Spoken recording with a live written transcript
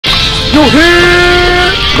You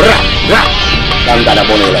hear? Canta la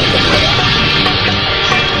pone la señora.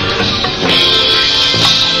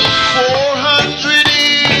 400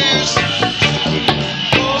 years,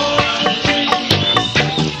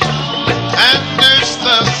 and it's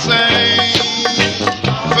the same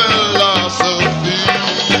philosophy.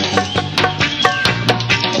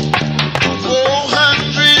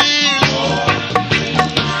 400 years,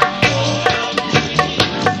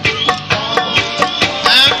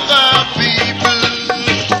 and the people,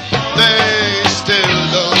 they still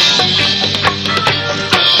don't see.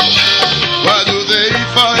 Why do they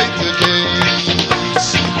fight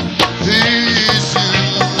against these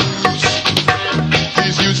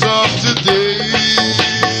youths of today?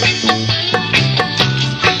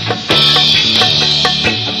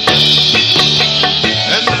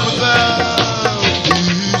 And without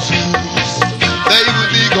these youths, they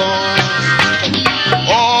would be gone,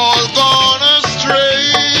 all gone astray,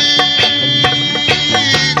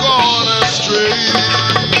 gone astray.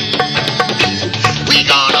 We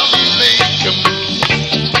gonna make a move.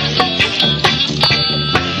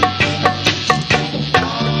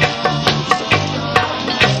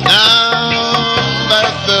 Now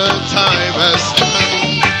that the time has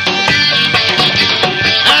come,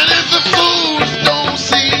 and if the fools don't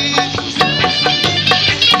see,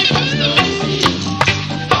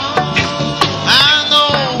 I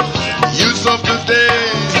know youths of today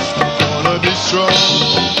gonna be strong.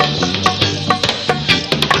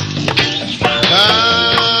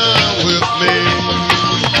 Come with me,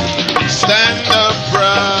 stand up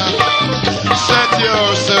proud, set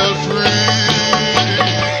yourself free,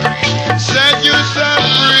 set yourself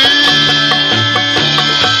free.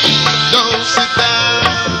 Don't sit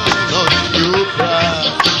down on your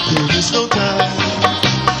pride. There is no time,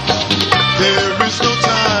 there is no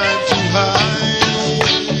time to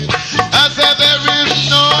hide. I said there is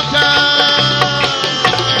no time,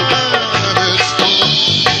 it's no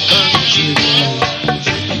country.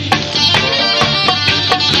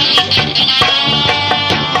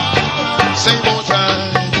 Same old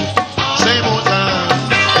time,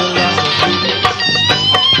 philosophy.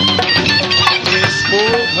 It's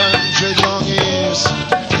 400 long years,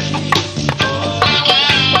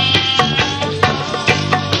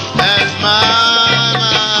 and my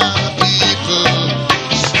people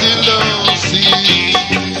still don't see.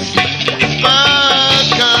 But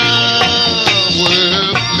come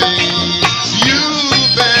with me, you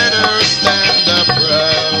better stand up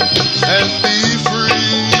proud and be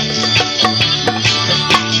free.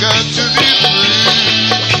 Got to be free.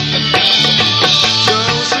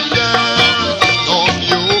 Don't sit down on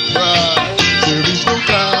your pride. There is no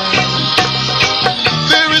time.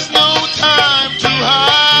 There is no time to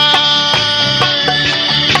hide.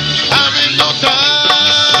 I mean no time.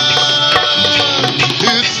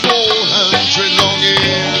 It's 400 long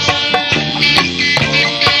years,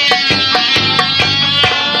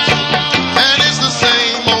 and it's the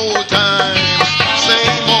same old time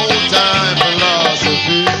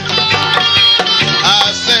philosophy.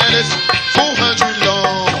 I said it's 400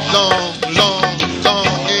 long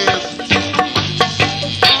years,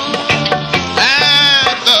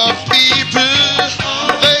 and the people,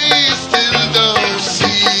 they still don't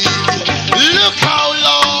see. Look how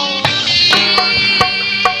long.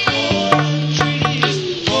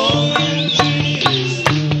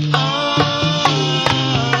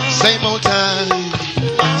 Same old time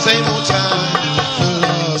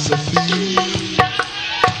philosophy.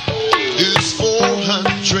 It's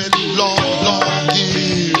 400 long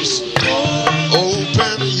years.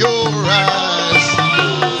 Open your eyes.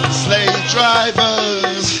 Slave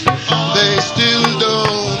drivers, they still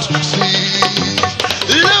don't see.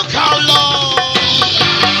 Look how long.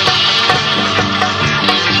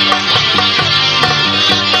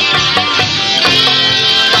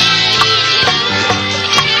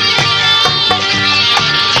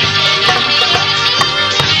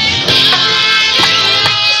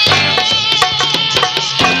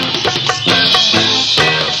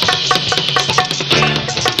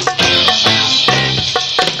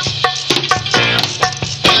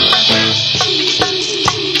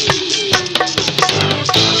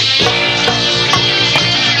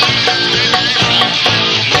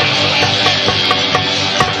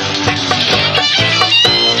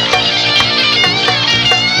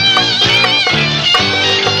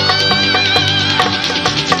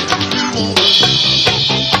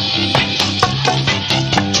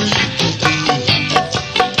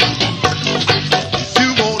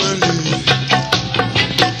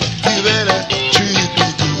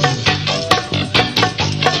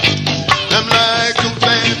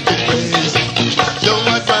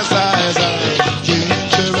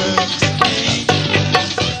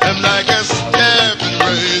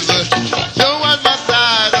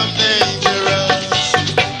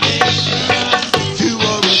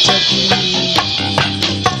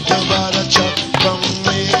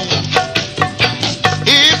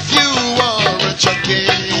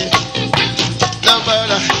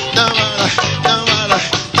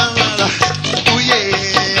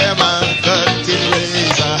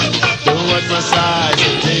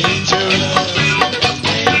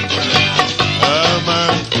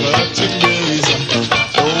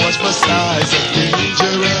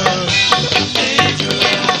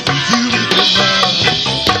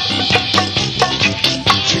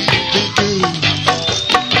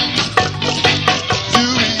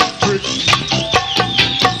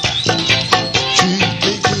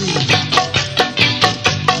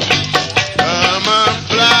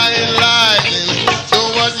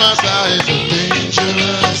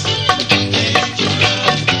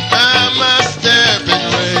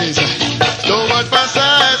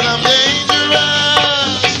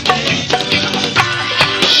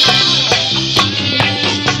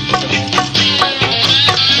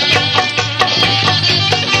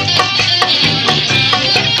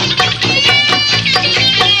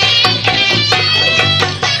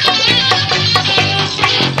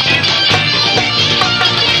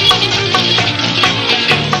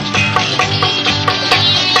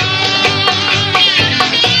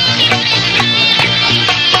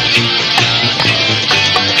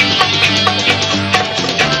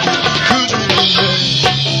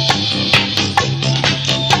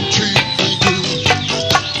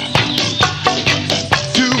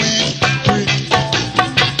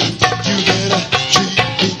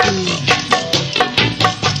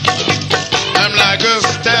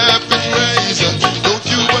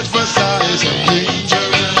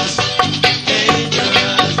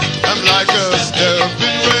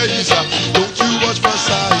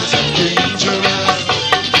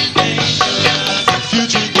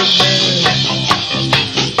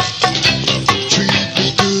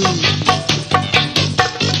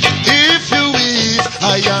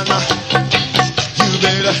 you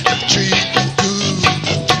better treat me good.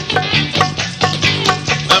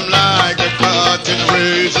 I'm like a cutting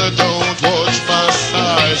razor, don't watch my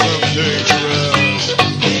size, I'm dangerous.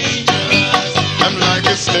 I'm like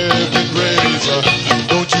a stepping razor,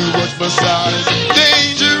 don't you watch my size,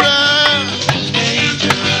 dangerous.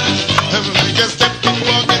 I'm like a stepping,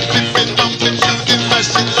 walking, flipping, bumping, shooting,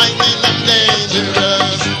 rushing, lightning, I'm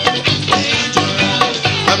dangerous.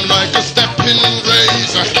 I'm like a stepping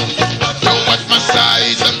razor, don't watch my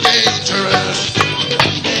size, I'm dangerous.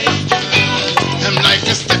 I'm like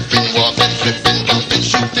a stepping, walking, flipping, bumping,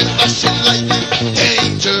 shooting, rushing, lightning,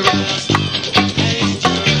 dangerous.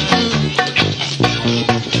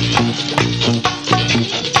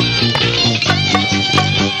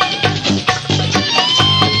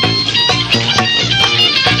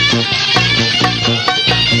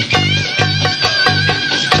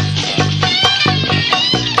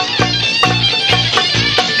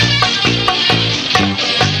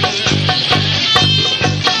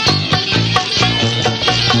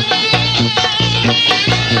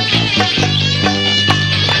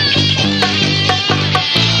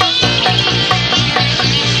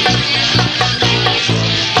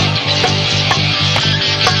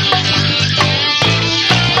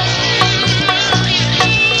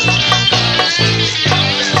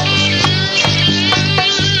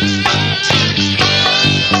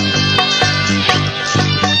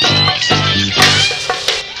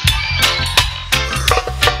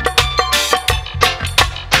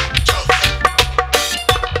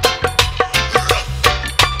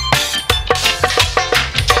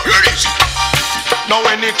 Now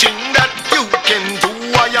anything that you can do,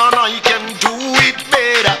 I and I can do it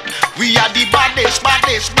better. We are the baddest,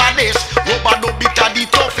 baddest, baddest. Rubber dub it are the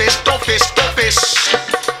toughest, toughest, toughest.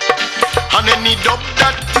 And any dub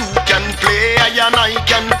that you can play, I and I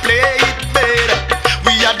can play it better.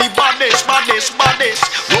 We are the baddest, baddest, baddest.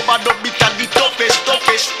 Rubber dub it are the toughest,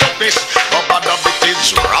 toughest, toughest. Rubber dub it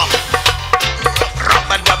is rough.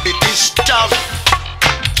 Rubber dub it is tough.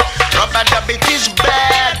 Rubber dub it is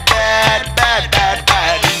bad, bad, bad, bad,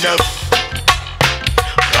 bad enough.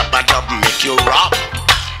 Rubber dub make you rock.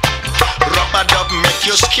 Rubber dub make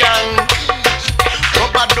you skank.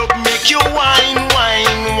 Rubber dub make you whine,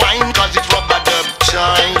 whine, whine. Cause it's rubber dub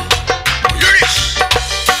time. Yes!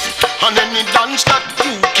 And any dance that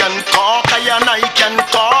you can talk, I and I can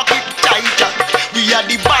talk it tighter. We are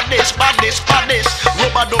the baddest, baddest, baddest.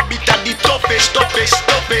 Rubber dub it are the toughest, toughest,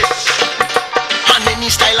 toughest. And any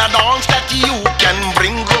style of dance that you can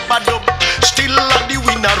bring, rubber dub still are the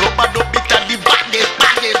winner. Rubber dub it are the baddest,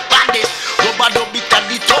 baddest, baddest. Rubber dub it are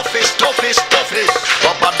the toughest, toughest, toughest.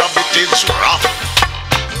 Rubber dub it is rough.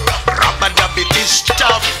 Rubber dub it is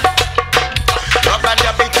tough. Rubber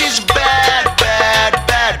dub it is bad, bad,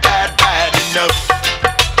 bad, bad, bad enough.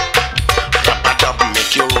 Rubber dub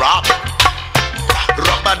make you rock.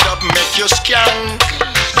 Rubber dub make you skank.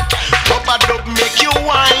 Rubber dub make you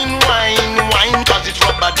whine, whine, whine. Cause it's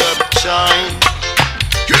rubber dub time.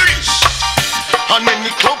 Yes! And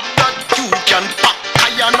any club that you can pack,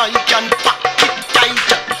 I and I can pack it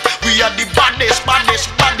tighter. We are the baddest,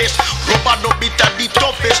 baddest, baddest. Rubber dub it are the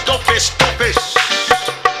toughest, toughest, toughest.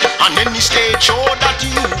 And any stage show that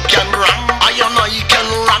you can ram, I and I can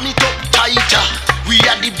ram it up tighter. We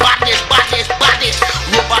are the baddest, baddest, baddest.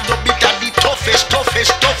 Rubber dub it are the toughest,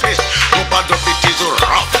 toughest, toughest. Rubber dub it is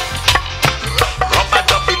rough. Rubber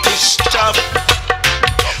dub it is tough.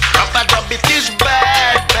 Rubber dub it is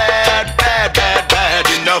bad, bad, bad, bad, bad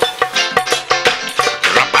enough.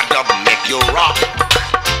 Rubber dub make you rock.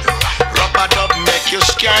 Rubber dub make you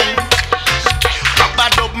skank. Rubber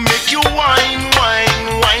dub make you whine,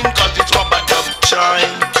 whine, whine. Cause it's rubber dub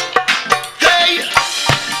time. Hey!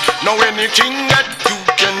 Now anything that you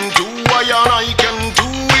can do, I and I can do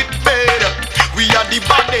it better. We are the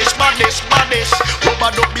baddest, baddest, baddest.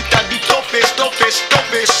 Rubber dub it are the toughest, toughest,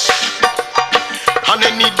 toughest. And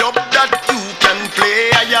any dub that you can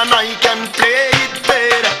play, I and I can play it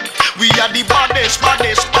better. We are the baddest,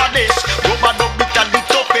 baddest, baddest. Rubber dub it are the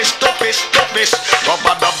toughest, toughest, toughest.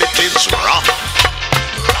 Rubber dub it is rough.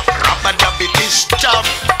 Rubber dub it is tough.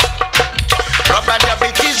 Rubber dub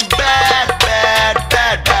it is bad, bad,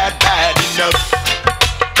 bad, bad, bad enough.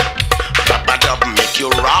 Rubber dub make you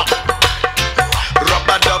rock.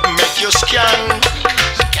 Rubber dub make you skank.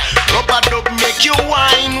 Rubber dub make you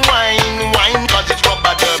whine, whine, whine. Cause it's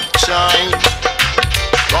rubber dub time.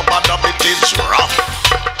 Rubber dub it is rough.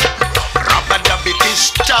 Rubber dub it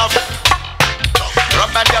is tough.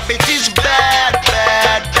 Rubber dub it is bad,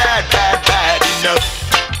 bad, bad, bad, bad enough.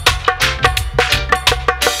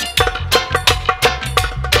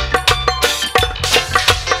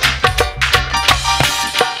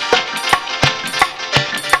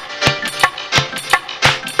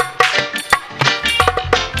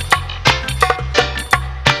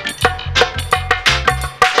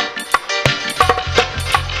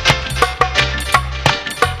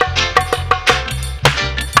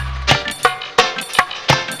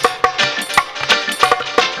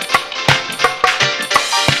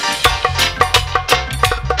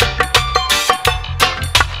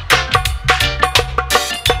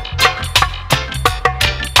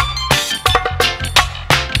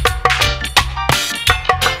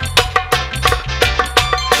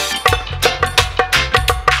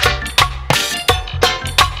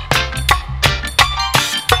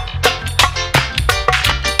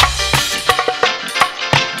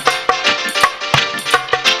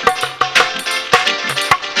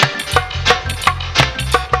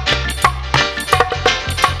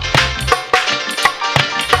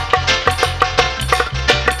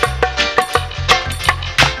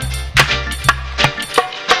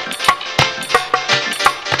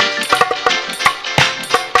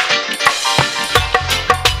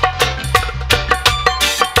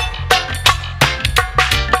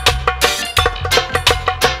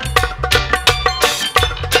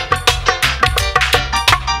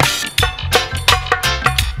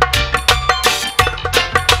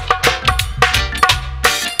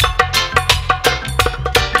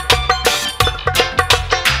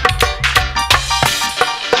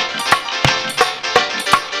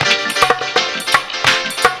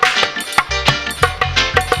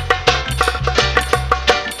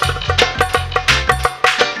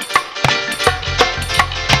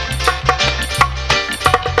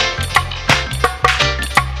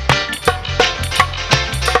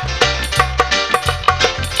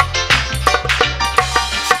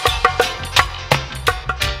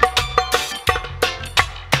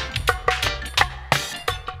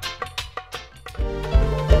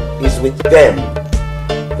 is with them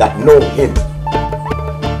that know him.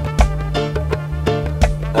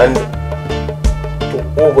 And to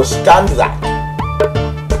overstand that,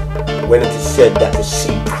 when it is said that the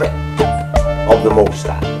secret of the Most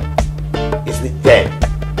High is with them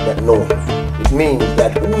that know him, it means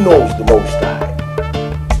that who knows the Most High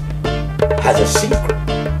has a secret.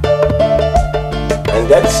 And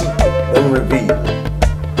that secret, when revealed,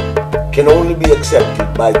 can only be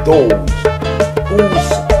accepted by those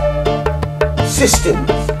whose systems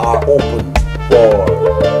are open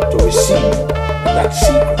to receive that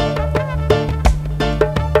secret.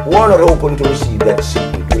 Who are not open to receive that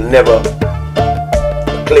secret will never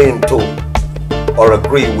claim to or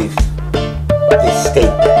agree with this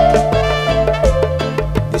statement.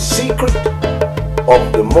 The secret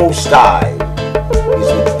of the Most High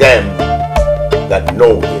is with them that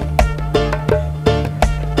know him.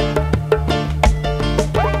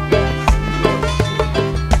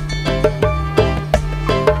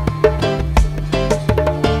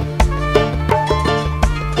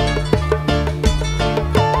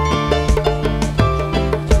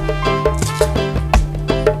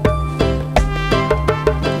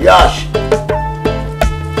 Yash.